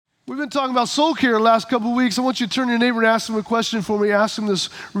We've been talking about soul care the last couple of weeks. I want you to turn to your neighbor and ask them a question for me. Ask them this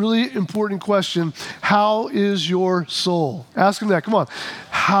really important question. How is your soul? Ask them that. Come on.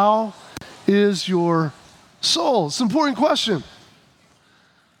 How is your soul? It's an important question.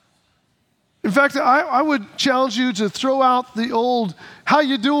 In fact, I would challenge you to throw out the old "how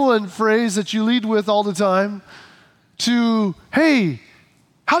you doing" phrase that you lead with all the time to, "Hey,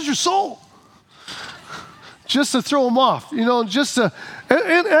 how's your soul?" Just to throw them off, just to,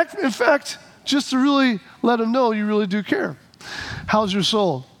 and in fact, just to really let them know you really do care. How's your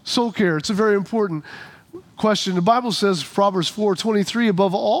soul? Soul care, it's a very important question. The Bible says, Proverbs 4:23,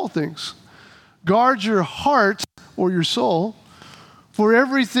 above all things, guard your heart or your soul, for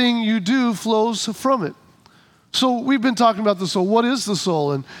everything you do flows from it. So we've been talking about the soul. What is the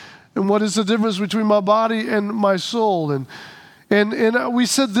soul? And what is the difference between my body and my soul? And we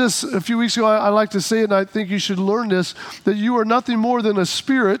said this a few weeks ago. I like to say it, and I think you should learn this, that you are nothing more than a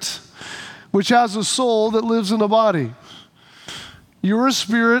spirit which has a soul that lives in a body. You're a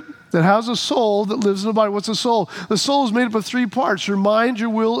spirit that has a soul that lives in a body. What's a soul? The soul is made up of three parts: your mind, your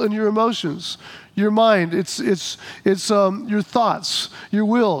will, and your emotions. Your mind, it's your thoughts, your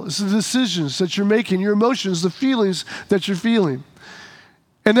will, it's the decisions that you're making, your emotions, the feelings that you're feeling.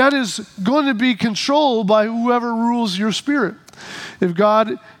 And that is going to be controlled by whoever rules your spirit. If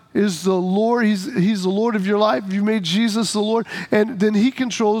God is the Lord, He's the Lord of your life, if you made Jesus the Lord, and then He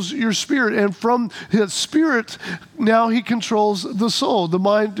controls your spirit. And from His spirit, now He controls the soul, the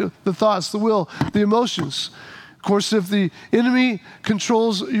mind, the thoughts, the will, the emotions. Of course, if the enemy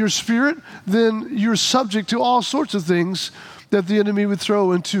controls your spirit, then you're subject to all sorts of things that the enemy would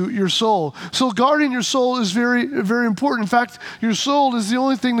throw into your soul. So guarding your soul is very, very important. In fact, your soul is the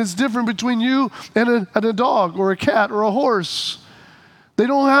only thing that's different between you and a dog or a cat or a horse. They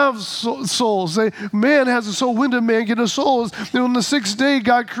don't have souls. Man has a soul. When did man get a soul? On the sixth day,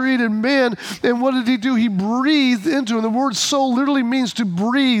 God created man, and what did He do? He breathed into him. The word soul literally means to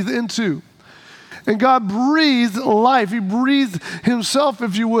breathe into. And God breathed life. He breathed Himself,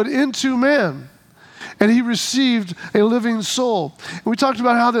 if you would, into man. And he received a living soul. And we talked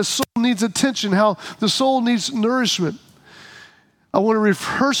about how the soul needs attention, how the soul needs nourishment. I want to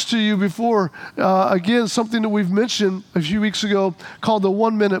rehearse to you before, again, something that we've mentioned a few weeks ago called the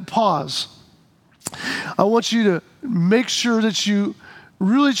 1-minute pause. I want you to make sure that you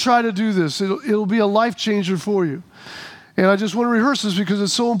really try to do this. It'll be a life changer for you. And I just want to rehearse this because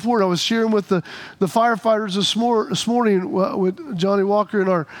it's so important. I was sharing with the firefighters this morning with Johnny Walker and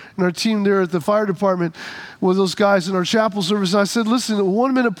our team there at the fire department with those guys in our chapel service. And I said, listen, a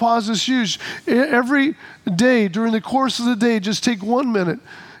 1-minute pause is huge. Every day, during the course of the day, just take 1 minute.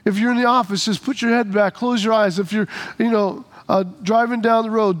 If you're in the office, just put your head back, close your eyes. If you're, driving down the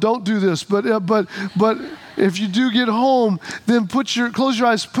road, don't do this. But if you do get home, then close your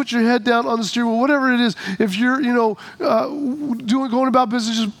eyes, put your head down on the steering wheel, whatever it is. If you're, going about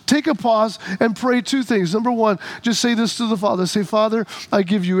business, just take a pause and pray two things. Number one, just say this to the Father. Say, Father, I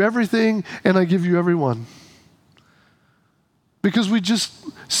give you everything and I give you everyone. Because we just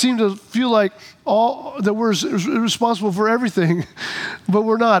seem to feel like that we're responsible for everything, but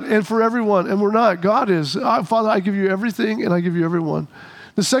we're not, and for everyone, and we're not. God is. Father, I give you everything, and I give you everyone.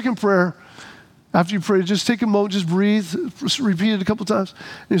 The second prayer, after you pray, just take a moment, just breathe, repeat it a couple times.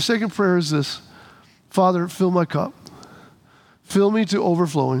 And your second prayer is this: Father, fill my cup. Fill me to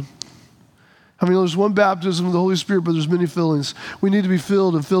overflowing. I mean, there's one baptism of the Holy Spirit, but there's many fillings. We need to be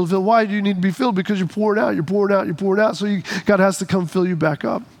filled and filled and filled. Why do you need to be filled? Because you're pouring out, you're pouring out, you're pouring out. So God has to come fill you back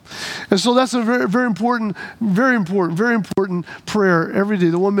up. And so that's a very, very important prayer every day,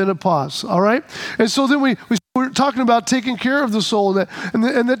 the 1-minute pause, all right? And so then we're talking about taking care of the soul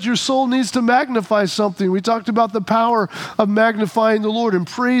and that your soul needs to magnify something. We talked about the power of magnifying the Lord and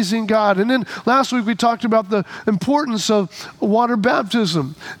praising God. And then last week we talked about the importance of water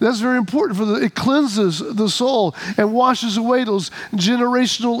baptism. That's very important it cleanses the soul and washes away those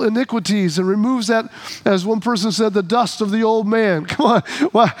generational iniquities and removes that, as one person said, the dust of the old man. Come on.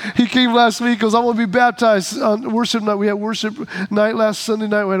 Well, he came last week, goes, I want to be baptized on worship night. We had worship night last Sunday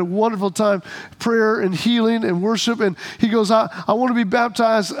night. We had a wonderful time, prayer and healing and worship. And he goes, I want to be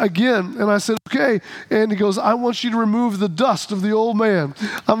baptized again. And I said, okay. And he goes, I want you to remove the dust of the old man.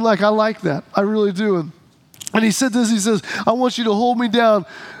 I'm like, I like that. I really do. And he said this, he says, I want you to hold me down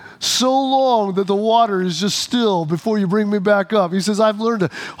so long that the water is just still before you bring me back up. He says, I've learned to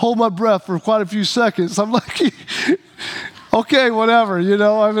hold my breath for quite a few seconds. I'm like, okay, whatever,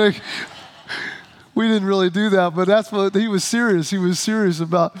 I mean, We didn't really do that, but that's what he was serious. He was serious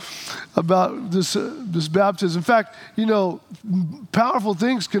about this baptism. In fact, powerful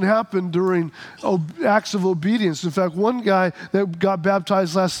things can happen during acts of obedience. In fact, one guy that got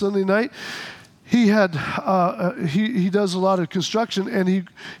baptized last Sunday night, he does a lot of construction, and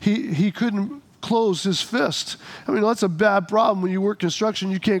he couldn't close his fist. I mean, that's a bad problem when you work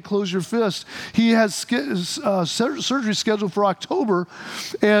construction. You can't close your fist. He has surgery scheduled for October,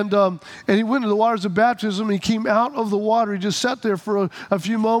 and he went into the waters of baptism. He came out of the water. He just sat there for a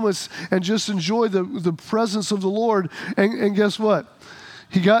few moments and just enjoyed the presence of the Lord. And guess what?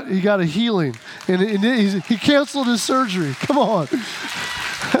 He got a healing, and he canceled his surgery. Come on,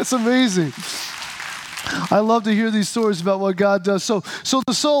 that's amazing. I love to hear these stories about what God does. So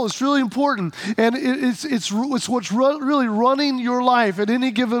the soul is really important, and it's what's really running your life at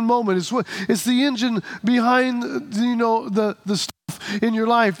any given moment. It's the engine behind the stuff in your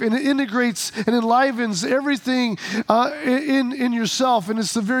life, and it integrates and enlivens everything in yourself, and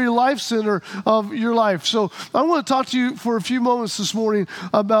it's the very life center of your life. So I want to talk to you for a few moments this morning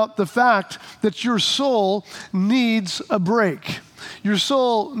about the fact that your soul needs a break. Your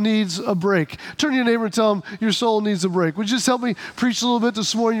soul needs a break. Turn to your neighbor and tell him your soul needs a break. Would you just help me preach a little bit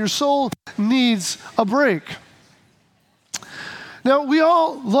this morning? Your soul needs a break. Now, we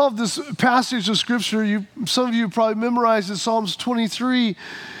all love this passage of Scripture. Some of you probably memorized it, Psalms 23.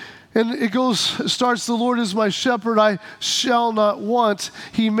 And it starts, the Lord is my shepherd, I shall not want.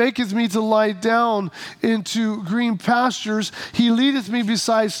 He maketh me to lie down into green pastures. He leadeth me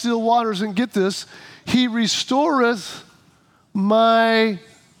beside still waters. And get this, He restores my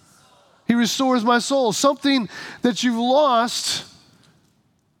soul. Something that you've lost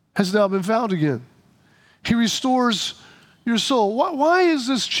has now been found again. He restores your soul. Why is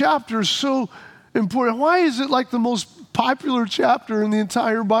this chapter so important? Why is it like the most popular chapter in the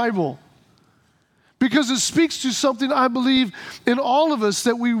entire Bible? Because it speaks to something I believe in all of us,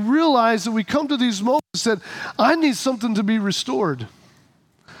 that we realize that we come to these moments that I need something to be restored.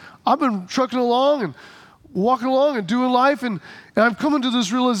 I've been trucking along and walking along and doing life, and I'm coming to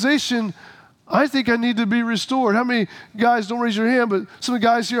this realization, I think I need to be restored. How many guys, don't raise your hand, but some of the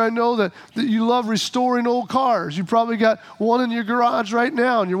guys here I know that you love restoring old cars. You probably got one in your garage right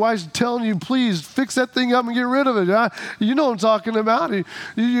now, and your wife's telling you, please fix that thing up and get rid of it. You know what I'm talking about.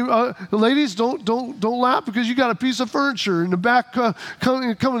 Ladies, don't laugh because you got a piece of furniture in the back, coming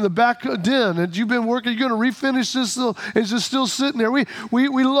in the back den, and you've been working, you're going to refinish this, it's just still sitting there. We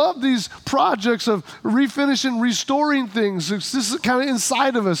love these projects of refinishing, restoring things. This is kind of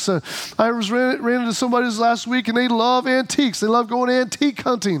inside of us. I ran into somebody this last week, and they love antiques. They love going antique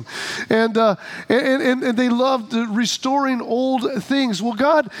hunting, and they love restoring old things. Well,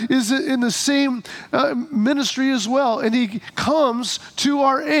 God is in the same ministry as well, and He comes to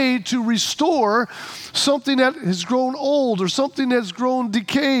our aid to restore something that has grown old, or something that's grown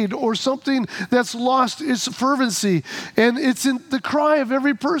decayed, or something that's lost its fervency. And it's in the cry of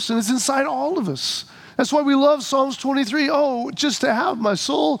every person. It's inside all of us. That's why we love Psalms 23. Oh, just to have my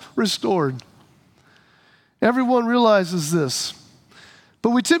soul restored. Everyone realizes this, but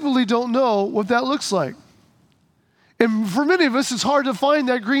we typically don't know what that looks like. And for many of us, it's hard to find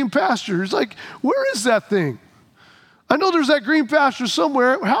that green pasture. It's like, where is that thing? I know there's that green pasture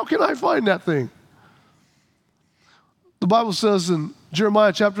somewhere. How can I find that thing? The Bible says in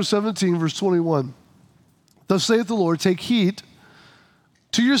Jeremiah chapter 17, verse 21, thus saith the Lord, take heed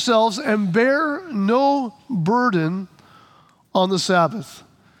to yourselves and bear no burden on the Sabbath.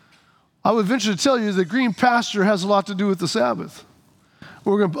 I would venture to tell you that green pasture has a lot to do with the Sabbath.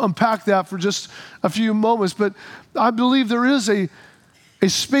 We're going to unpack that for just a few moments, but I believe there is a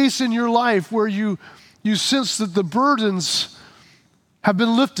space in your life where you sense that the burdens have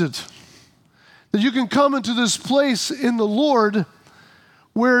been lifted, that you can come into this place in the Lord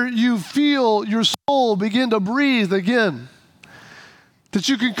where you feel your soul begin to breathe again. That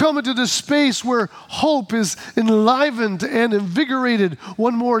you can come into this space where hope is enlivened and invigorated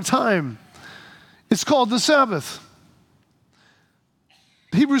one more time. It's called the Sabbath.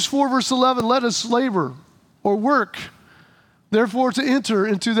 Hebrews 4 verse 11, let us labor or work, therefore to enter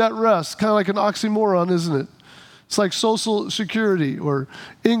into that rest. Kind of like an oxymoron, isn't it? It's like Social Security or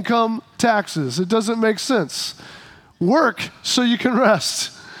income taxes. It doesn't make sense. Work so you can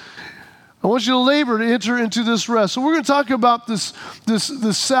rest. I want you to labor to enter into this rest. So we're going to talk about this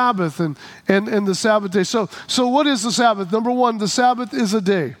Sabbath and the Sabbath day. So what is the Sabbath? Number one, the Sabbath is a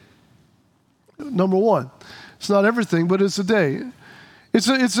day. Number one, it's not everything, but it's a day. It's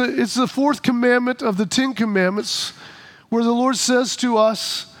the fourth commandment of the 10 commandments, where the Lord says to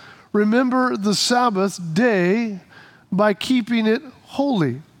us, remember the Sabbath day by keeping it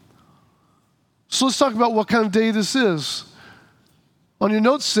holy. So let's talk about what kind of day this is. On your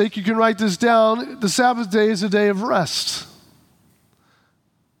notes' sake, you can write this down. The Sabbath day is a day of rest.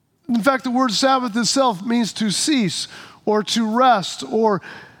 In fact, the word Sabbath itself means to cease or to rest or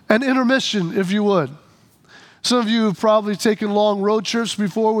an intermission, if you would. Some of you have probably taken long road trips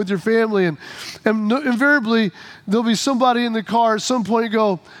before with your family, and invariably there'll be somebody in the car at some point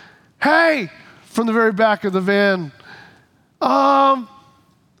go, "Hey," from the very back of the van,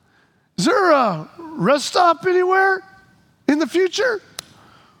 "Is there a rest stop anywhere in the future?"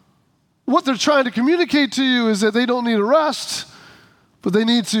 What they're trying to communicate to you is that they don't need a rest, but they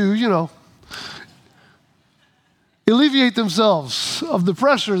need to, alleviate themselves of the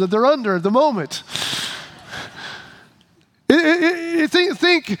pressure that they're under at the moment.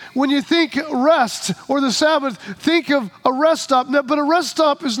 Think when you think rest or the Sabbath, think of a rest stop. But a rest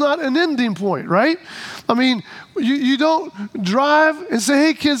stop is not an ending point, right? I mean, you don't drive and say,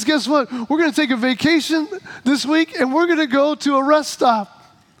 "Hey kids, guess what? We're going to take a vacation this week and we're going to go to a rest stop.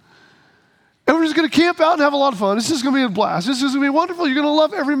 And we're just going to camp out and have a lot of fun. This is going to be a blast. This is going to be wonderful. You're going to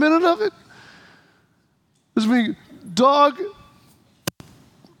love every minute of it." There's going to be dog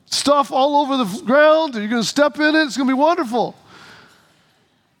stuff all over the ground. You're going to step in it. It's going to be wonderful.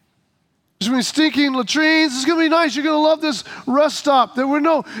 There's going to be stinking latrines. It's going to be nice. You're going to love this rest stop.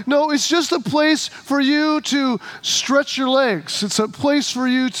 No, it's just a place for you to stretch your legs. It's a place for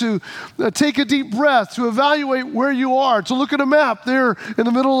you to take a deep breath, to evaluate where you are, to look at a map there in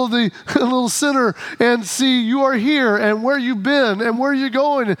the middle of the little center and see you are here and where you've been and where you're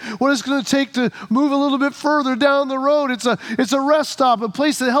going, and what it's going to take to move a little bit further down the road. It's a rest stop, a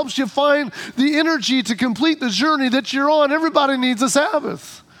place that helps you find the energy to complete the journey that you're on. Everybody needs a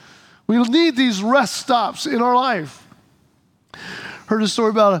Sabbath. We need these rest stops in our life. Heard a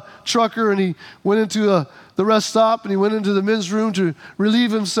story about a trucker, and he went into the rest stop, and he went into the men's room to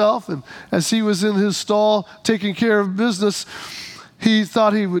relieve himself. And as he was in his stall taking care of business, he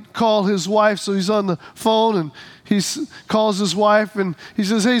thought he would call his wife. So he's on the phone, and he calls his wife, and he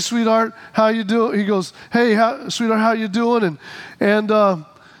says, "Hey, sweetheart, how you doing?" He goes, "Hey, sweetheart, how you doing?" And the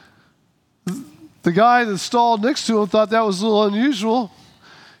guy that stalled next to him thought that was a little unusual.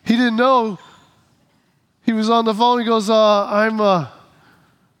 He didn't know he was on the phone. He goes, I'm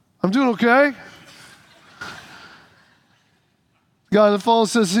doing okay." The guy on the phone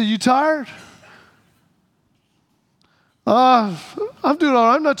says, "Are you tired?" "I'm doing all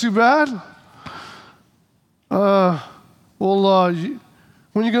right. I'm not too bad." When are you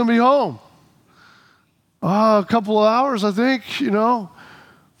going to be home?" "A couple of hours, I think,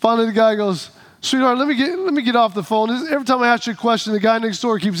 Finally, the guy goes, "Sweetheart, let me get off the phone. Every time I ask you a question, the guy next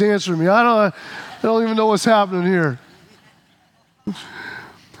door keeps answering me. I don't even know what's happening here."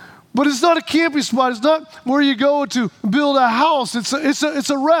 But it's not a camping spot. It's not where you go to build a house. It's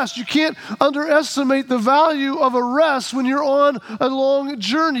a rest. You can't underestimate the value of a rest when you're on a long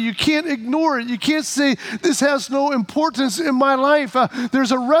journey. You can't ignore it. You can't say, "This has no importance in my life."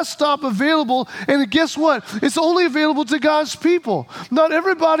 There's a rest stop available, and guess what? It's only available to God's people. Not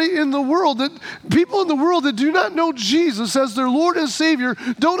everybody in the world, people in the world that do not know Jesus as their Lord and Savior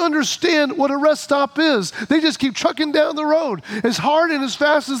don't understand what a rest stop is. They just keep trucking down the road as hard and as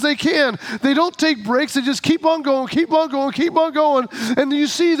fast as they can. They don't take breaks. They just keep on going, keep on going, keep on going. And you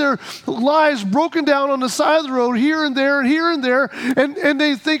see their lives broken down on the side of the road here and there and here and there. And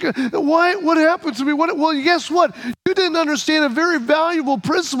they think, what happened to me? Well, guess what? You didn't understand a very valuable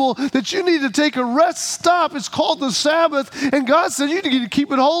principle that you need to take a rest stop. It's called the Sabbath. And God said you need to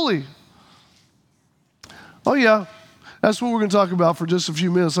keep it holy. Oh, yeah. That's what we're going to talk about for just a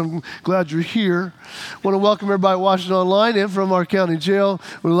few minutes. I'm glad you're here. I want to welcome everybody watching online and from our county jail.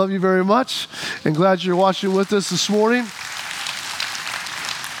 We love you very much and glad you're watching with us this morning.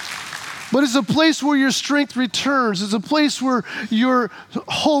 But it's a place where your strength returns. It's a place where your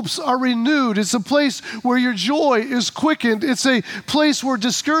hopes are renewed. It's a place where your joy is quickened. It's a place where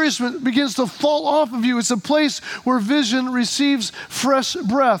discouragement begins to fall off of you. It's a place where vision receives fresh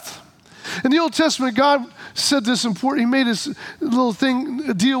breath. In the Old Testament, God said this important. He made this little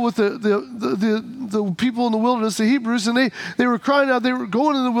deal with the people in the wilderness, the Hebrews, and they were crying out. They were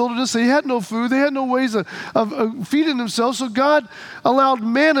going in the wilderness. They had no food. They had no ways of feeding themselves. So God allowed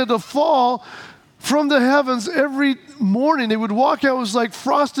manna to fall from the heavens every morning. They would walk out, it was like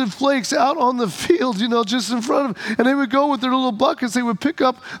frosted flakes out on the field, just in front of them. And they would go with their little buckets. They would pick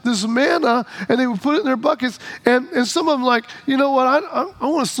up this manna and they would put it in their buckets. And some of them like, you know what, I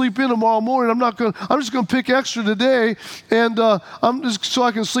want to sleep in tomorrow morning. I'm just going to pick extra today. And I'm just so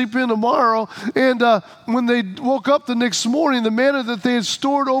I can sleep in tomorrow. And when they woke up the next morning, the manna that they had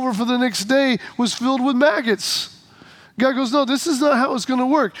stored over for the next day was filled with maggots. God goes, no, this is not how it's going to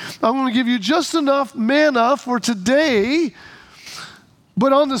work. I'm going to give you just enough manna for today,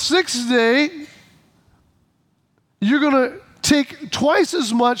 but on the sixth day, you're going to take twice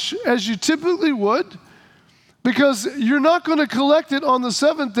as much as you typically would, because you're not going to collect it on the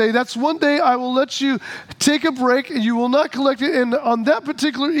seventh day. That's one day I will let you take a break, and you will not collect it. And on that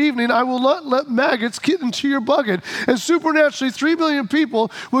particular evening, I will not let maggots get into your bucket. And supernaturally, 3 million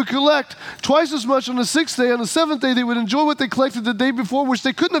people would collect twice as much on the sixth day. On the seventh day, they would enjoy what they collected the day before, which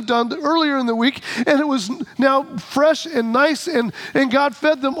they couldn't have done earlier in the week. And it was now fresh and nice, and God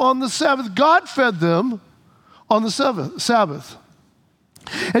fed them on the Sabbath. God fed them on the Sabbath.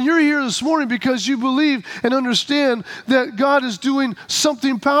 And you're here this morning because you believe and understand that God is doing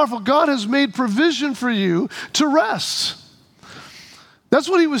something powerful. God has made provision for you to rest. That's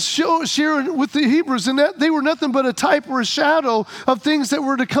what he was sharing with the Hebrews, and that they were nothing but a type or a shadow of things that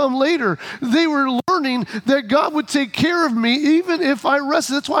were to come later. They were learning that God would take care of me even if I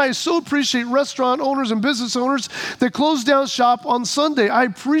rested. That's why I so appreciate restaurant owners and business owners that close down shop on Sunday. I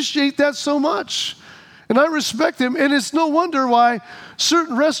appreciate that so much. And I respect them, and it's no wonder why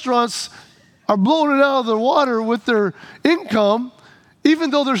certain restaurants are blowing it out of the water with their income,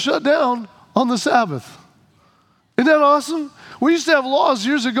 even though they're shut down on the Sabbath. Isn't that awesome? We used to have laws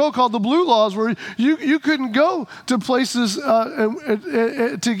years ago called the blue laws, where you couldn't go to places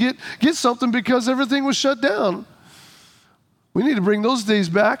to get something because everything was shut down. We need to bring those days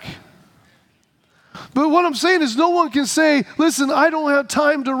back. But what I'm saying is, no one can say, listen, I don't have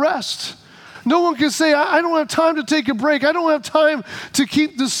time to rest. No one can say, I don't have time to take a break. I don't have time to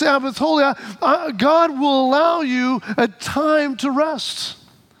keep the Sabbath holy. God will allow you a time to rest.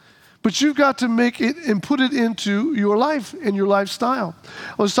 But you've got to make it and put it into your life and your lifestyle.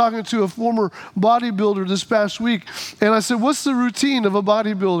 I was talking to a former bodybuilder this past week, and I said, what's the routine of a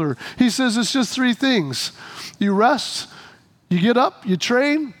bodybuilder? He says, it's just 3 things. You rest, you get up, you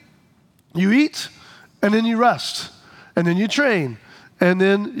train, you eat, and then you rest, and then you train. And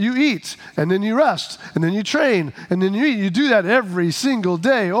then you eat, and then you rest, and then you train, and then you eat. You do that every single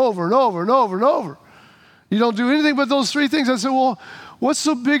day, over and over and over and over. You don't do anything but those 3 things. I said, well, what's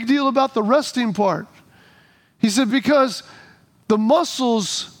the big deal about the resting part? He said, because the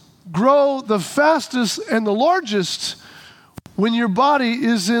muscles grow the fastest and the largest when your body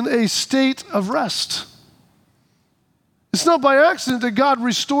is in a state of rest. It's not by accident that God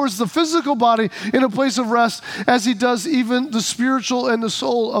restores the physical body in a place of rest, as he does even the spiritual and the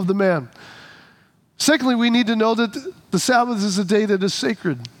soul of the man. Secondly, we need to know that the Sabbath is a day that is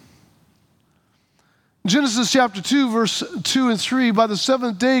sacred. Genesis chapter 2, verse 2 and 3, by the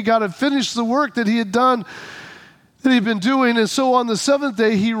seventh day, God had finished the work that he had done, that he had been doing, and so on the seventh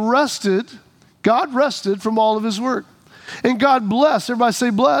day, he rested. God rested from all of his work. And God blessed, everybody say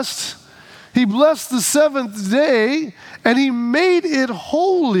blessed. He blessed the seventh day, and he made it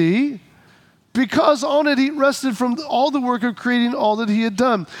holy, because on it he rested from all the work of creating all that he had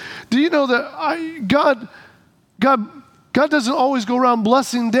done. Do you know that God doesn't always go around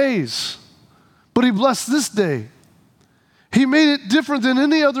blessing days, but he blessed this day. He made it different than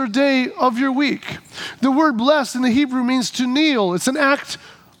any other day of your week. The word blessed in the Hebrew means to kneel. It's an act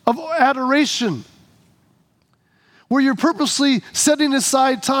of adoration, where you're purposely setting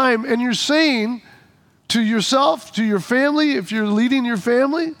aside time and you're saying to yourself, to your family, if you're leading your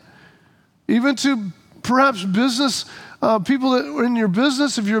family, even to perhaps business people that are in your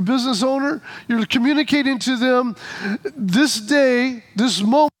business, if you're a business owner, you're communicating to them this day, this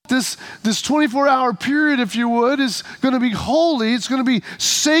moment, this 24-hour period, if you would, is going to be holy. It's going to be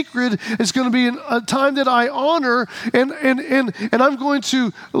sacred. It's going to be a time that I honor, and I'm going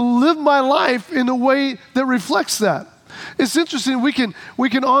to live my life in a way that reflects that. It's interesting. We can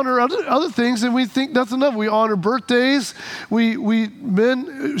honor other things, and we think nothing of it. We honor birthdays. We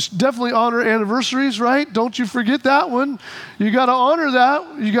men definitely honor anniversaries, right? Don't you forget that one. You got to honor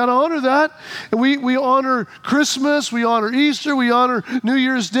that. You got to honor that. And we honor Christmas. We honor Easter. We honor New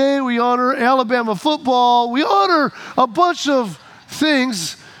Year's Day. We honor Alabama football. We honor a bunch of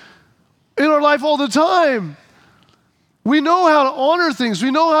things in our life all the time. We know how to honor things.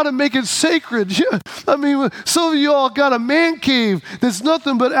 We know how to make it sacred. I mean, some of you all got a man cave that's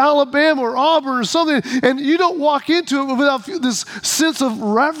nothing but Alabama or Auburn or something, and you don't walk into it without this sense of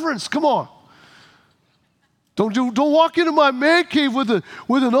reverence. Come on. Don't walk into my man cave with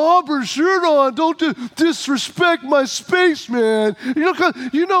an Auburn shirt on. Don't disrespect my space, man.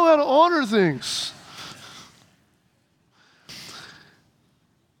 You know how to honor things.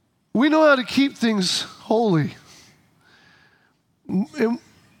 We know how to keep things holy.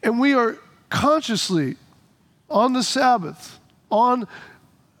 And we are consciously on the Sabbath, on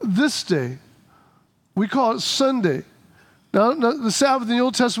this day, we call it Sunday, Now, the Sabbath in the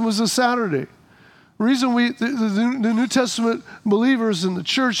Old Testament was a Saturday. The reason the New Testament believers in the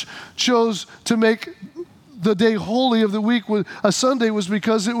church chose to make the day holy of the week a Sunday was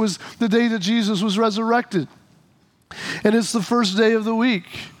because it was the day that Jesus was resurrected. And it's the first day of the week.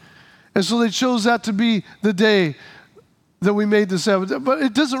 And so they chose that to be the day that we made the Sabbath. But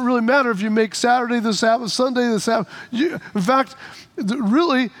it doesn't really matter if you make Saturday the Sabbath, Sunday the Sabbath. In fact,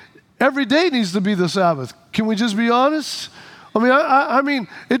 really, every day needs to be the Sabbath. Can we just be honest? I mean,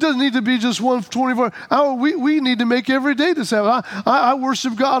 it doesn't need to be just one 24-hour. We need to make every day the Sabbath. I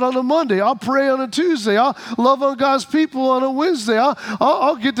worship God on a Monday. I'll pray on a Tuesday. I'll love on God's people on a Wednesday.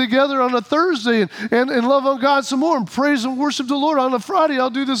 I'll get together on a Thursday and love on God some more and praise and worship the Lord. On a Friday, I'll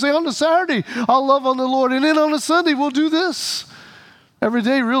do this. On a Saturday, I'll love on the Lord. And then on a Sunday, we'll do this. Every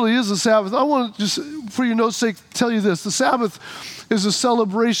day really is a Sabbath. I want to just, for your note's sake, tell you this. The Sabbath is a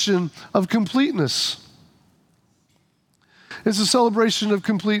celebration of completeness. It's a celebration of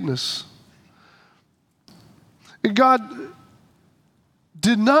completeness. And God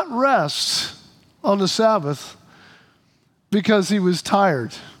did not rest on the Sabbath because he was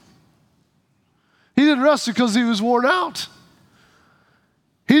tired. He didn't rest because he was worn out.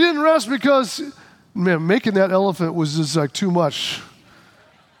 He didn't rest because, man, making that elephant was just like too much.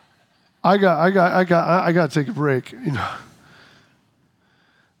 I got to take a break. You know,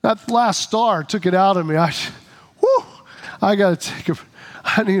 that last star took it out of me.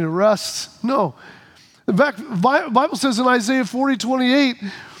 I need a rest. No. In fact, the Bible says in Isaiah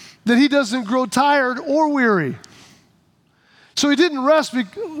 40:28 that he doesn't grow tired or weary. So he didn't rest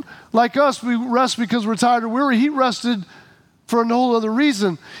like us. We rest because we're tired or weary. He rested for a whole other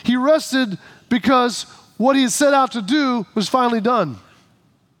reason. He rested because what he had set out to do was finally done.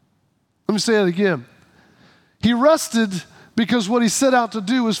 Let me say that again. He rested because what he set out to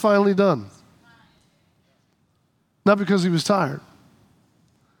do was finally done. Not because he was tired.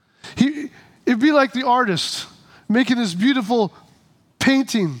 It'd be like the artist making this beautiful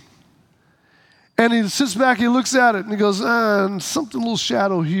painting. And he sits back, he looks at it, and he goes, something, a little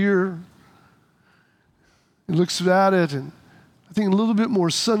shadow here. He looks at it, and I think a little bit more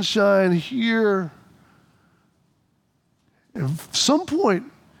sunshine here. And at some point,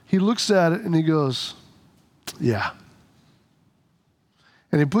 he looks at it, and he goes, yeah.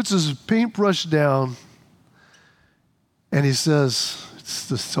 And he puts his paintbrush down, and he says,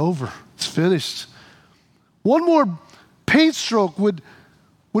 it's over. It's finished. One more paint stroke would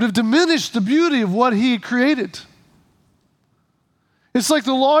have diminished the beauty of what he created. It's like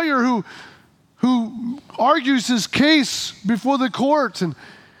the lawyer who argues his case before the court, and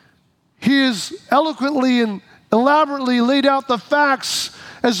he has eloquently and elaborately laid out the facts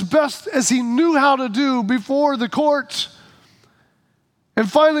as best as he knew how to do before the court.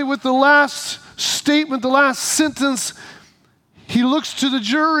 And finally, with the last statement, the last sentence, he looks to the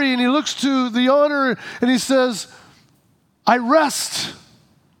jury and he looks to the honor and he says, I rest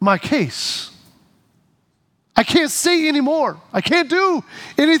my case. I can't say anymore. I can't do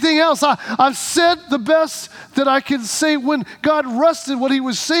anything else. I've said the best that I can say. When God rested, what he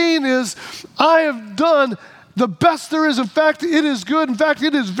was saying is, I have done the best there is. In fact, it is good. In fact,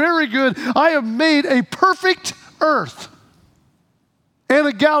 it is very good. I have made a perfect earth and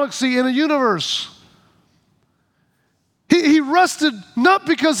a galaxy and a universe. He rested not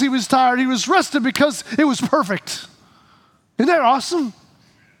because he was tired. He was rested because it was perfect. Isn't that awesome?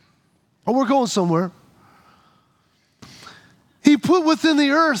 Oh, we're going somewhere. He put within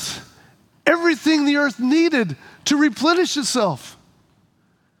the earth everything the earth needed to replenish itself.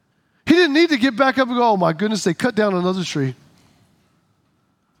 He didn't need to get back up and go, oh my goodness, they cut down another tree.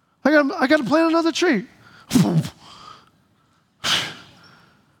 I got to plant another tree.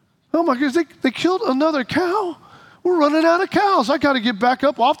 Oh my goodness, they killed another cow. We're running out of cows. I got to get back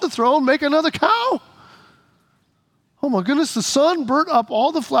up off the throne, make another cow. Oh my goodness, the sun burnt up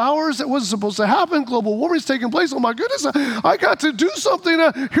all the flowers. That wasn't supposed to happen. Global warming is taking place. Oh my goodness, I got to do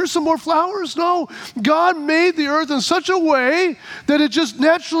something. Here's some more flowers. No, God made the earth in such a way that it just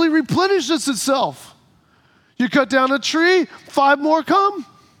naturally replenishes itself. You cut down a tree, 5 more come.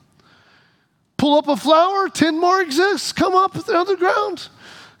 Pull up a flower, 10 more exist, come up out of the ground.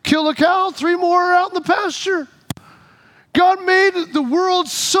 Kill a cow, 3 more are out in the pasture. God made the world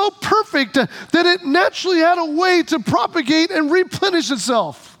so perfect that it naturally had a way to propagate and replenish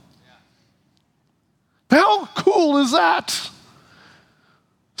itself. How cool is that?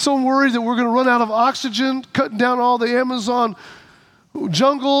 So I'm worried that we're going to run out of oxygen, cutting down all the Amazon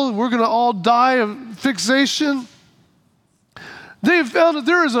jungle. We're going to all die of fixation. They have found that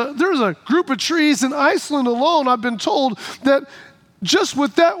there is a group of trees in Iceland alone, I've been told, that just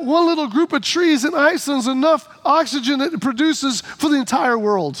with that one little group of trees in Iceland is enough oxygen that it produces for the entire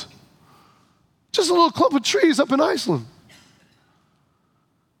world. Just a little clump of trees up in Iceland.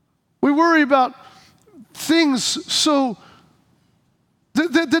 We worry about things so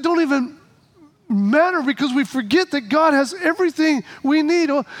that don't even matter because we forget that God has everything we need.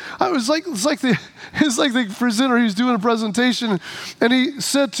 It's like the presenter, he was doing a presentation, and he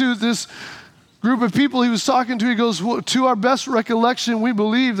said to this group of people he was talking to, he goes, well, to our best recollection, we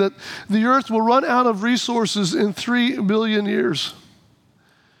believe that the earth will run out of resources in 3 billion years.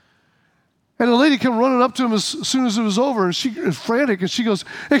 And a lady came running up to him as soon as it was over, and she was frantic, and she goes,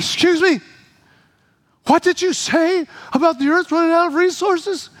 excuse me, what did you say about the earth running out of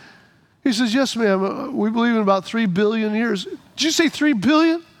resources? He says, yes, ma'am, we believe in about 3 billion years. Did you say 3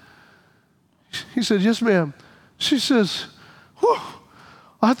 billion? He said, yes, ma'am. She says, whew,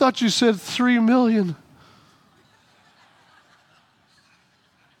 I thought you said 3 million.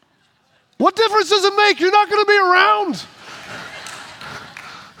 What difference does it make? You're not going to be around.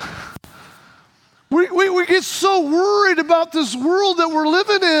 We get so worried about this world that we're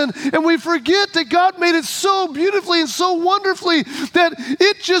living in, and we forget that God made it so beautifully and so wonderfully that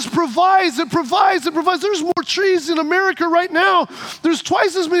it just provides, it provides, it provides. There's more trees in America right now. There's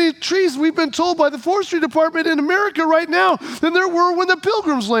twice as many trees, we've been told by the forestry department in America right now, than there were when the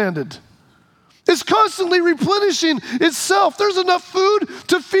Pilgrims landed. It's constantly replenishing itself. There's enough food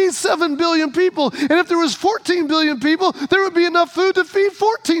to feed 7 billion people. And if there was 14 billion people, there would be enough food to feed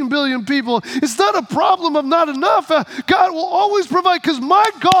 14 billion people. It's not a problem of not enough. God will always provide because my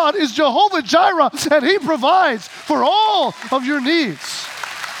God is Jehovah Jireh, and he provides for all of your needs.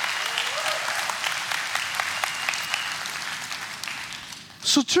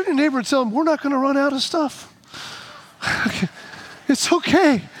 So turn to your neighbor and tell him, we're not going to run out of stuff. It's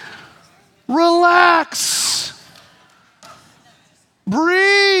okay. Relax.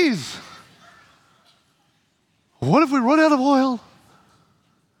 Breathe. What if we run out of oil?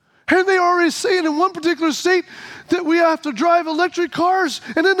 And they already saying in one particular state that we have to drive electric cars.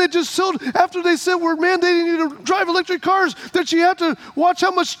 And then they just told, after they said we're mandating you to drive electric cars, that you have to watch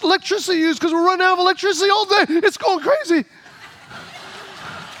how much electricity you use because we're running out of electricity all day. It's going crazy.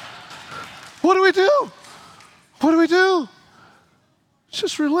 What do we do? What do we do?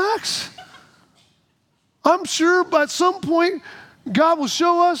 Just relax. I'm sure at some point God will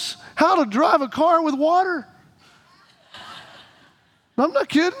show us how to drive a car with water. I'm not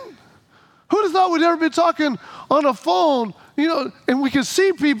kidding. Who'd have thought we'd ever be talking on a phone, and we can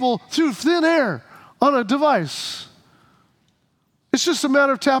see people through thin air on a device? It's just a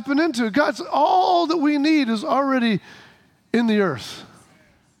matter of tapping into it. God's all that we need is already in the earth.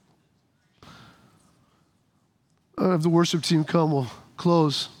 I'll have the worship team come, we'll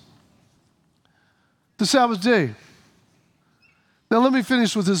close. The Sabbath day. Now let me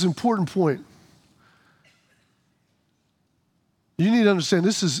finish with this important point. You need to understand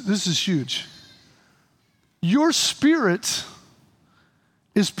this is huge. Your spirit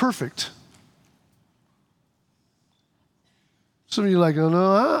is perfect. Some of you are like, oh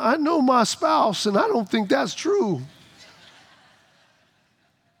no, I know my spouse and I don't think that's true.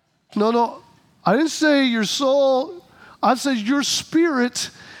 No, I didn't say your soul, I said your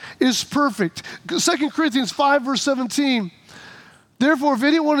spirit is perfect. 2 Corinthians 5 verse 17. Therefore, if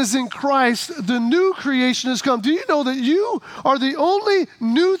anyone is in Christ, the new creation has come. Do you know that you are the only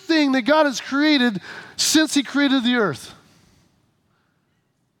new thing that God has created since he created the earth?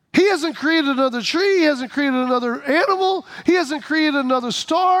 He hasn't created another tree. He hasn't created another animal. He hasn't created another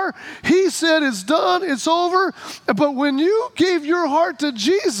star. He said it's done, it's over. But when you gave your heart to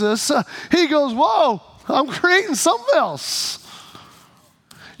Jesus, he goes, whoa, I'm creating something else.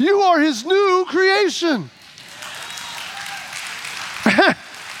 You are his new creation.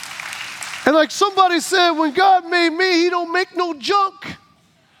 And like somebody said, when God made me, he don't make no junk.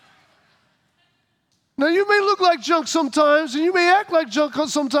 Now you may look like junk sometimes, and you may act like junk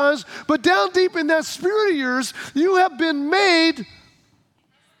sometimes, but down deep in that spirit of yours, you have been made.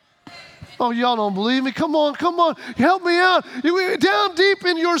 Oh, y'all don't believe me? Come on, help me out. Down deep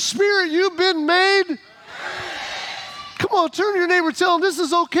in your spirit, you've been made. Come on, turn to your neighbor, tell him this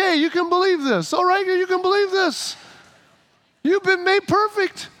is okay. You can believe this. All right, you can believe this. You've been made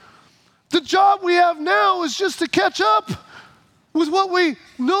perfect. The job we have now is just to catch up with what we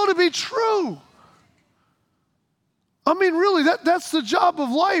know to be true. I mean, really, that's the job of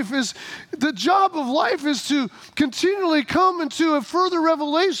life. The job of life is to continually come into a further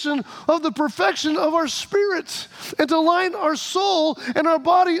revelation of the perfection of our spirit and to line our soul and our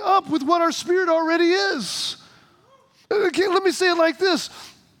body up with what our spirit already is. Let me say it like this.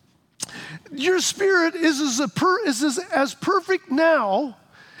 Your spirit is as perfect now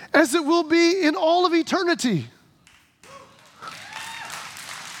as it will be in all of eternity.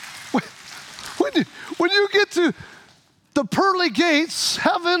 When you get to the pearly gates,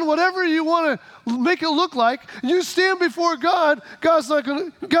 heaven, whatever you want to make it look like, you stand before God, God's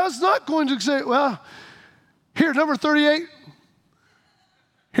not going to say, well, here, number 38,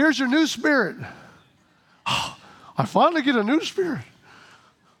 here's your new spirit. Oh, I finally get a new spirit.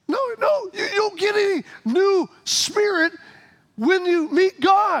 No, you don't get any new spirit when you meet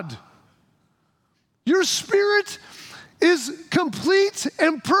God. Your spirit is complete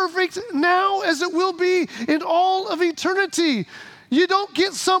and perfect now as it will be in all of eternity. You don't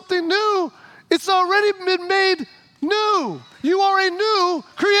get something new. It's already been made new. You are a new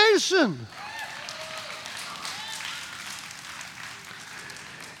creation.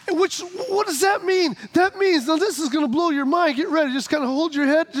 What does that mean? That means, now this is going to blow your mind. Get ready. Just kind of hold your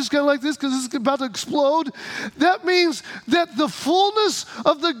head, just kind of like this, because this is about to explode. That means that the fullness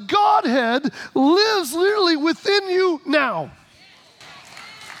of the Godhead lives literally within you now.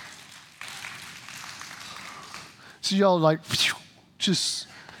 So y'all like, just,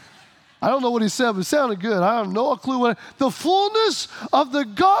 I don't know what he said, but it sounded good. I have no clue what. The fullness of the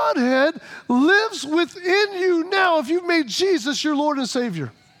Godhead lives within you now if you've made Jesus your Lord and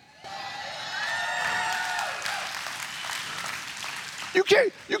Savior.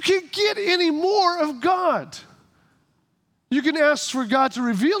 You can't get any more of God. You can ask for God to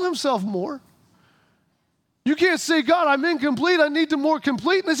reveal himself more. You can't say, God, I'm incomplete. I need more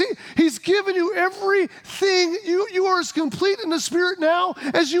completeness. He's given you everything. You are as complete in the Spirit now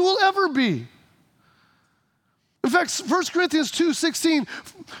as you will ever be. In fact, 1 Corinthians 2:16,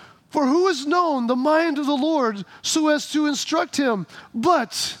 for who has known the mind of the Lord so as to instruct him?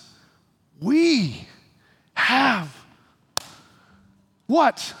 But we have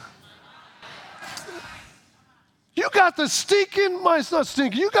what? You got the stinking mind, it's not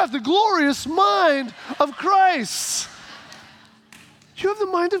stinking, you got the glorious mind of Christ. You have the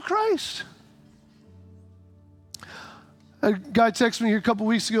mind of Christ. A guy texted me here a couple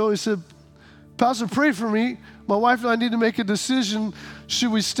weeks ago. He said, Pastor, pray for me. My wife and I need to make a decision.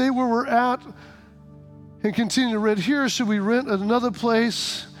 Should we stay where we're at and continue to rent here? Should we rent at another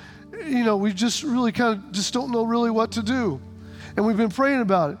place? You know, we just really kind of just don't know really what to do. And we've been praying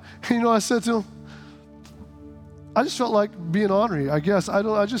about it. And, you know, I said to him, I just felt like being ornery, I guess.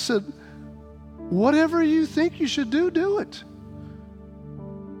 I just said, whatever you think you should do, do it.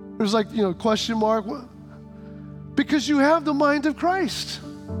 There's like, you know, question mark. Because you have the mind of Christ.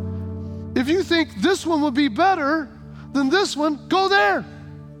 If you think this one would be better than this one, go there.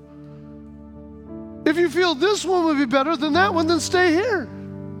 If you feel this one would be better than that one, then stay here.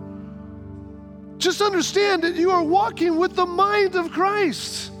 Just understand that you are walking with the mind of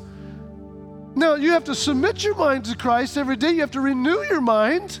Christ. Now, you have to submit your mind to Christ every day. You have to renew your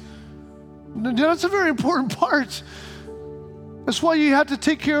mind. That's a very important part. That's why you have to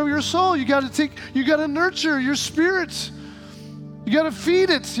take care of your soul. You got to nurture your spirit. You got to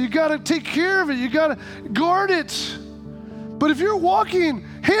feed it. You got to take care of it. You got to guard it. But if you're walking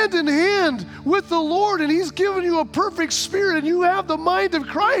hand in hand with the Lord and he's given you a perfect spirit and you have the mind of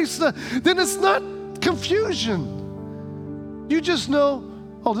Christ, then it's not confusion. You just know,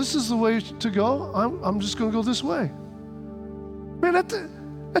 oh, this is the way to go. I'm just going to go this way. Man,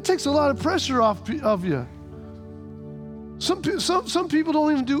 that takes a lot of pressure off of you. Some people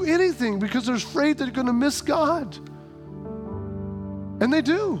don't even do anything because they're afraid they're going to miss God. And they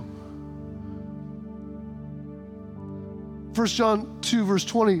do. 1 John 2, verse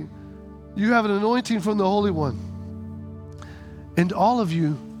 20, you have an anointing from the Holy One, and all of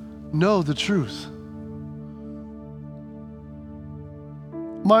you know the truth.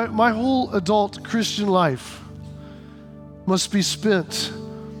 My whole adult Christian life must be spent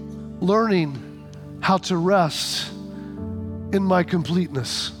learning how to rest in my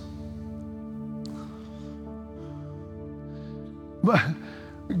completeness. But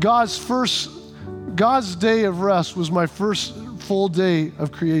God's day of rest was my first full day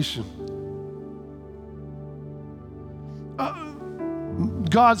of creation.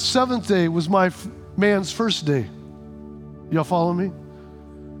 God's seventh day was man's first day. Y'all follow me?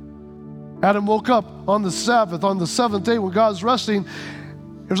 Adam woke up on the Sabbath, on the seventh day when God's resting.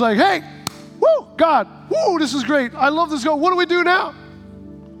 He was like, hey, woo, God, woo, this is great. I love this. What do we do now?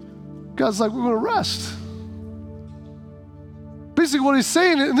 God's like, we're going to rest. Basically what he's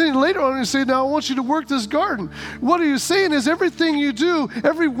saying, and then later on he's saying, now I want you to work this garden. What he's saying is everything you do,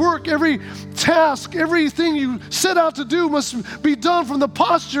 every work, every task, everything you set out to do must be done from the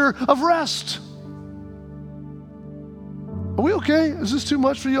posture of rest. Are we okay? Is this too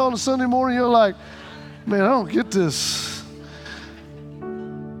much for you on a Sunday morning? You're like, man, I don't get this.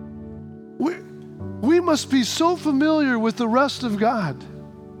 We must be so familiar with the rest of God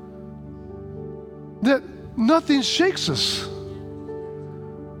that nothing shakes us.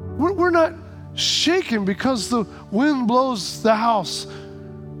 We're not shaken because the wind blows the house.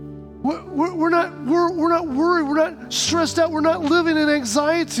 We're not worried. We're not stressed out. We're not living in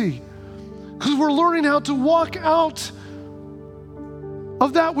anxiety because we're learning how to walk out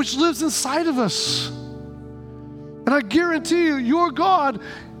of that which lives inside of us. And I guarantee you, your God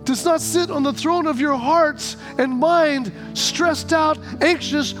does not sit on the throne of your hearts and mind, stressed out,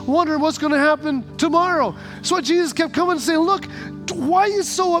 anxious, wondering what's going to happen tomorrow. That's why Jesus kept coming and saying, look, why are you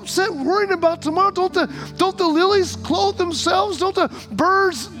so upset worrying about tomorrow? Don't the lilies clothe themselves? Don't the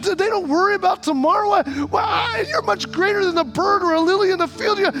birds, they don't worry about tomorrow? You're much greater than a bird or a lily in the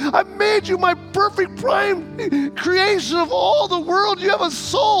field. I made you my perfect prime creation of all the world. You have a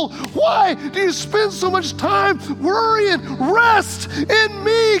soul. Why do you spend so much time worrying? Rest in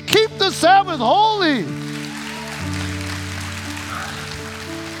me. Keep the Sabbath holy.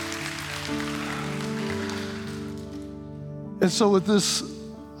 And so with this,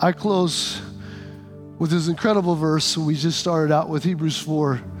 I close with this incredible verse we just started out with, Hebrews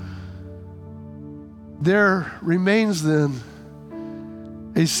 4. There remains then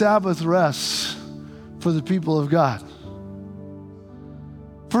a Sabbath rest for the people of God.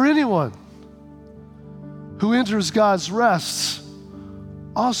 For anyone who enters God's rest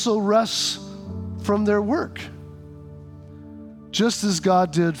also rests from their work, just as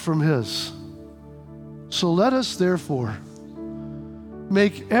God did from his. So let us therefore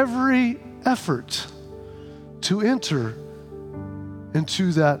make every effort to enter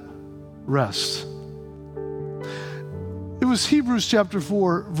into that rest. It was Hebrews chapter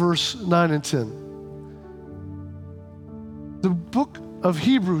 4, verse 9 and 10. The book of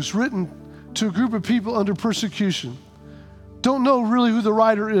Hebrews, written to a group of people under persecution. Don't know really who the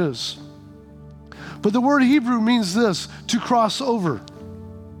writer is. But the word Hebrew means this: to cross over,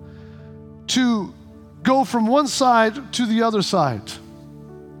 to go from one side to the other side.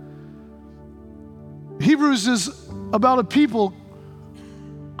 Hebrews is about a people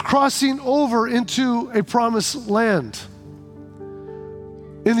crossing over into a promised land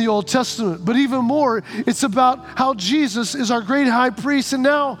in the Old Testament. But even more, it's about how Jesus is our great high priest, and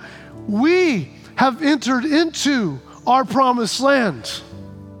now we have entered into our promised land.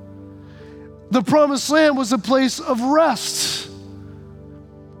 The promised land was a place of rest.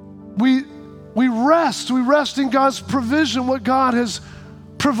 We rest in God's provision, what God has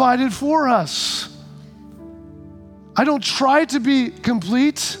provided for us. I don't try to be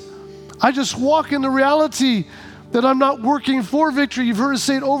complete. I just walk in the reality that I'm not working for victory. You've heard us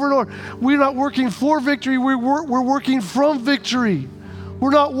say it over and over. We're not working for victory. We're working from victory.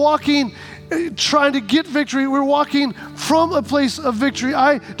 We're not walking trying to get victory. We're walking from a place of victory.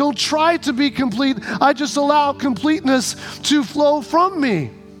 I don't try to be complete. I just allow completeness to flow from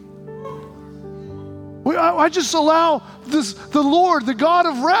me. I just allow the Lord, the God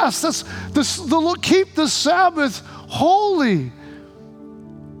of rest, keep the Sabbath holy.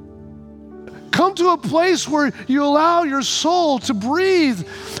 Come to a place where you allow your soul to breathe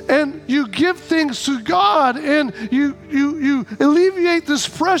and you give things to God and you alleviate this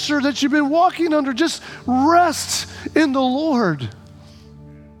pressure that you've been walking under. Just rest in the Lord.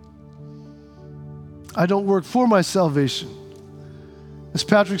 I don't work for my salvation. As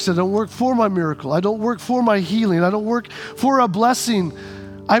Patrick said, I don't work for my miracle. I don't work for my healing. I don't work for a blessing.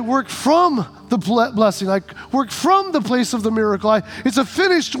 I work from the blessing. I work from the place of the miracle. It's a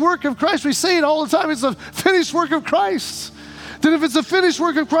finished work of Christ. We say it all the time. It's a finished work of Christ. Then if it's a finished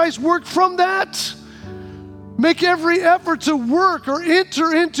work of Christ, work from that. Make every effort to work or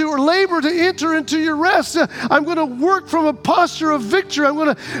enter into or labor to enter into your rest. I'm going to work from a posture of victory. I'm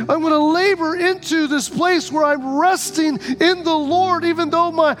going to labor into this place where I'm resting in the Lord, even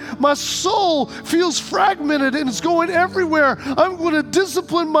though my soul feels fragmented and it's going everywhere. I'm going to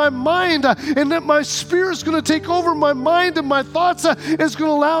discipline my mind, and that my spirit's going to take over my mind and my thoughts. It's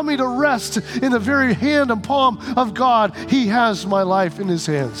going to allow me to rest in the very hand and palm of God. He has my life in his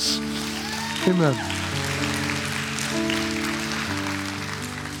hands. Amen.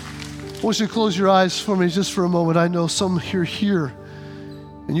 I want you to close your eyes for me just for a moment. I know some here,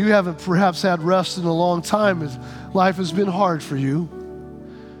 and you haven't perhaps had rest in a long time. Life has been hard for you.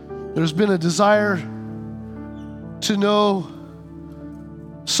 There's been a desire to know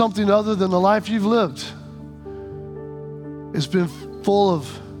something other than the life you've lived. It's been full of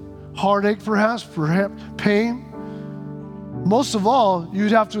heartache, perhaps pain. Most of all,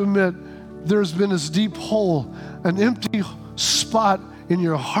 you'd have to admit there's been this deep hole, an empty spot in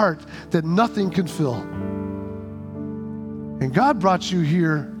your heart that nothing can fill. And God brought you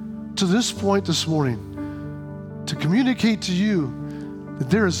here to this point this morning to communicate to you that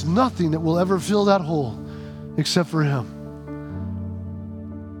there is nothing that will ever fill that hole except for Him.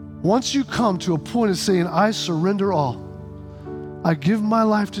 Once you come to a point of saying, I surrender all, I give my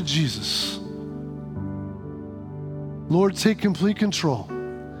life to Jesus, Lord, take complete control.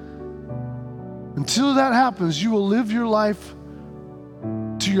 Until that happens, you will live your life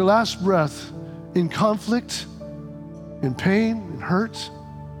to your last breath in conflict, in pain, in hurt,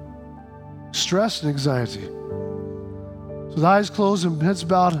 stress, and anxiety. So with eyes closed and heads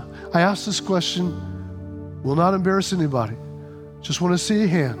bowed, I ask this question, will not embarrass anybody. Just want to see a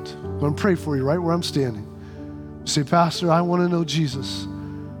hand. I'm going to pray for you right where I'm standing. Say, Pastor, I want to know Jesus.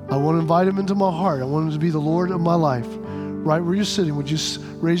 I want to invite Him into my heart. I want Him to be the Lord of my life. Right where you're sitting, would you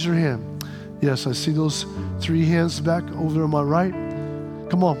raise your hand? Yes, I see those 3 hands back over there on my right.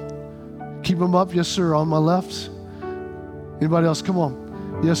 Come on. Keep them up. Yes, sir. On my left. Anybody else? Come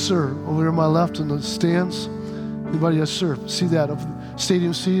on. Yes, sir. Over there on my left in the stands. Anybody? Yes, sir. See that?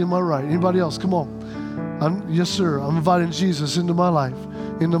 Stadium seat on my right. Anybody else? Come on. Yes, sir. I'm inviting Jesus into my life,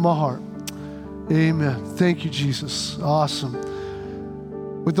 into my heart. Amen. Thank you, Jesus. Awesome.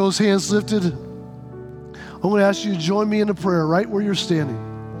 With those hands lifted, I'm going to ask you to join me in a prayer right where you're standing.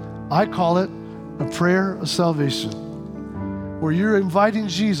 I call it a prayer of salvation, where you're inviting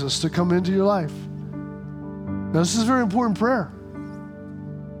Jesus to come into your life. Now, this is a very important prayer.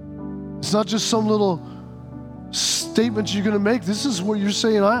 It's not just some little statement you're going to make. This is where you're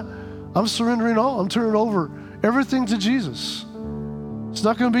saying, I'm surrendering all. I'm turning over everything to Jesus. It's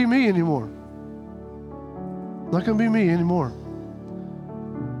not going to be me anymore. Not going to be me anymore.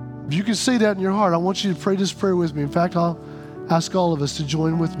 If you can say that in your heart, I want you to pray this prayer with me. In fact, I'll ask all of us to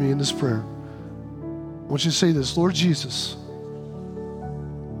join with me in this prayer. I want you to say this, Lord Jesus,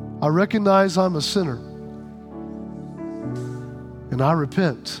 I recognize I'm a sinner, and I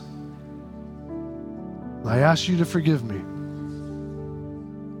repent. I ask you to forgive me.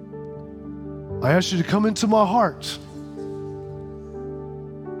 I ask you to come into my heart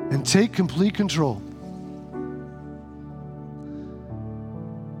and take complete control.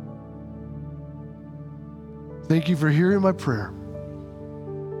 Thank you for hearing my prayer.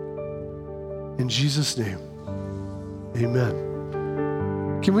 In Jesus' name,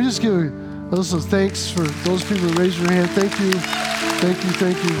 amen. Can we just give a little thanks for those people who raised your hand? Thank you, thank you,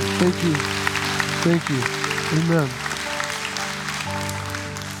 thank you, thank you, thank you. Amen.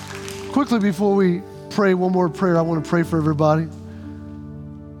 Quickly, before we pray one more prayer, I want to pray for everybody.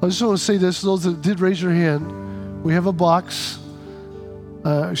 I just want to say this, those that did raise your hand, we have a box,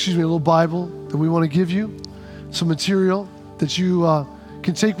 a little Bible that we want to give you, some material that you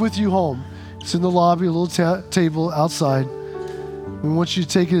can take with you home. It's in the lobby, a little table outside. We want you to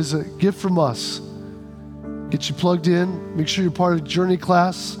take it as a gift from us. Get you plugged in, make sure you're part of Journey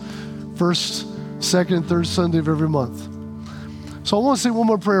class, first, second, and third Sunday of every month. So I want to say one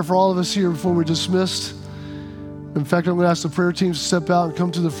more prayer for all of us here before we're dismissed. In fact, I'm going to ask the prayer teams to step out and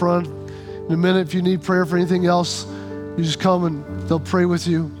come to the front. In a minute, if you need prayer for anything else, you just come and they'll pray with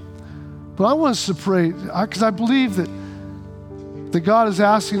you. But I want us to pray because I believe that God is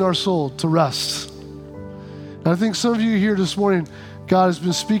asking our soul to rest. And I think some of you here this morning, God has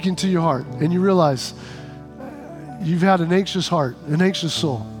been speaking to your heart, and you realize you've had an anxious heart, an anxious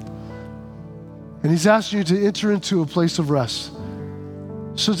soul. And He's asking you to enter into a place of rest.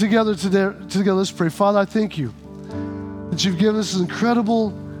 So together, let's pray. Father, I thank you that you've given us an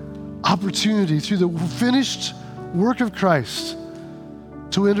incredible opportunity through the finished work of Christ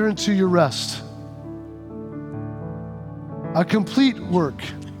to enter into your rest. A complete work.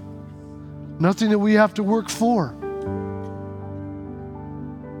 Nothing that we have to work for.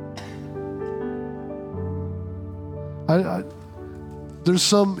 There's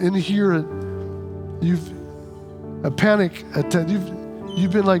some in here, you've a panic attack.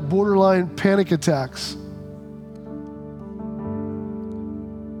 You've been like borderline panic attacks.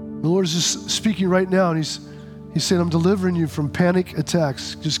 The Lord is just speaking right now, and He's saying, I'm delivering you from panic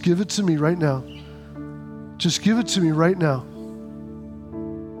attacks. Just give it to me right now. Just give it to me right now.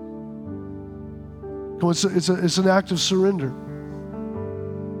 Come on, it's an act of surrender.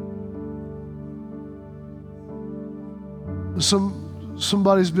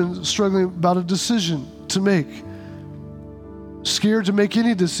 Somebody's been struggling about a decision to make. Scared to make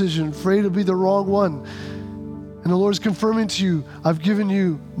any decision, afraid to be the wrong one. And the Lord's confirming to you, I've given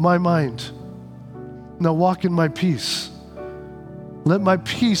you my mind. Now walk in my peace. Let my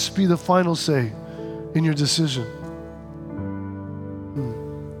peace be the final say in your decision.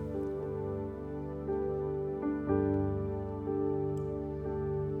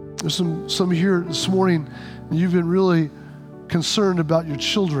 There's some here this morning, and you've been really concerned about your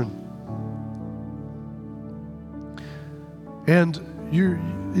children. And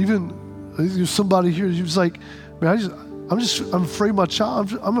there's somebody here who's like, man, I'm afraid my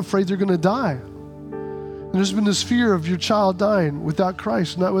child, I'm afraid they're going to die. And there's been this fear of your child dying without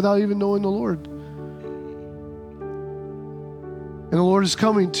Christ, not without even knowing the Lord. And the Lord is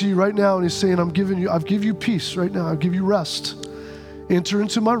coming to you right now, and He's saying, I've give you peace right now. I'll give you rest. Enter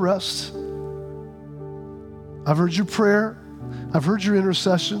into my rest. I've heard your prayer. I've heard your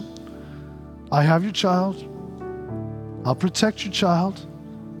intercession. I have your child. I'll protect your child.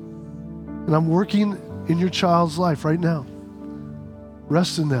 And I'm working in your child's life right now.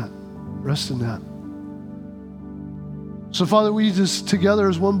 Rest in that. Rest in that. So, Father, we just together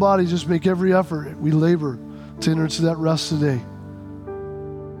as one body just make every effort. We labor to enter into that rest today.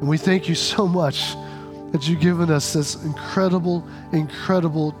 And we thank you so much that you've given us this incredible,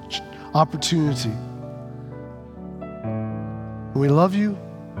 incredible opportunity. And we love you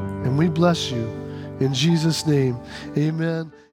and we bless you. In Jesus' name, amen.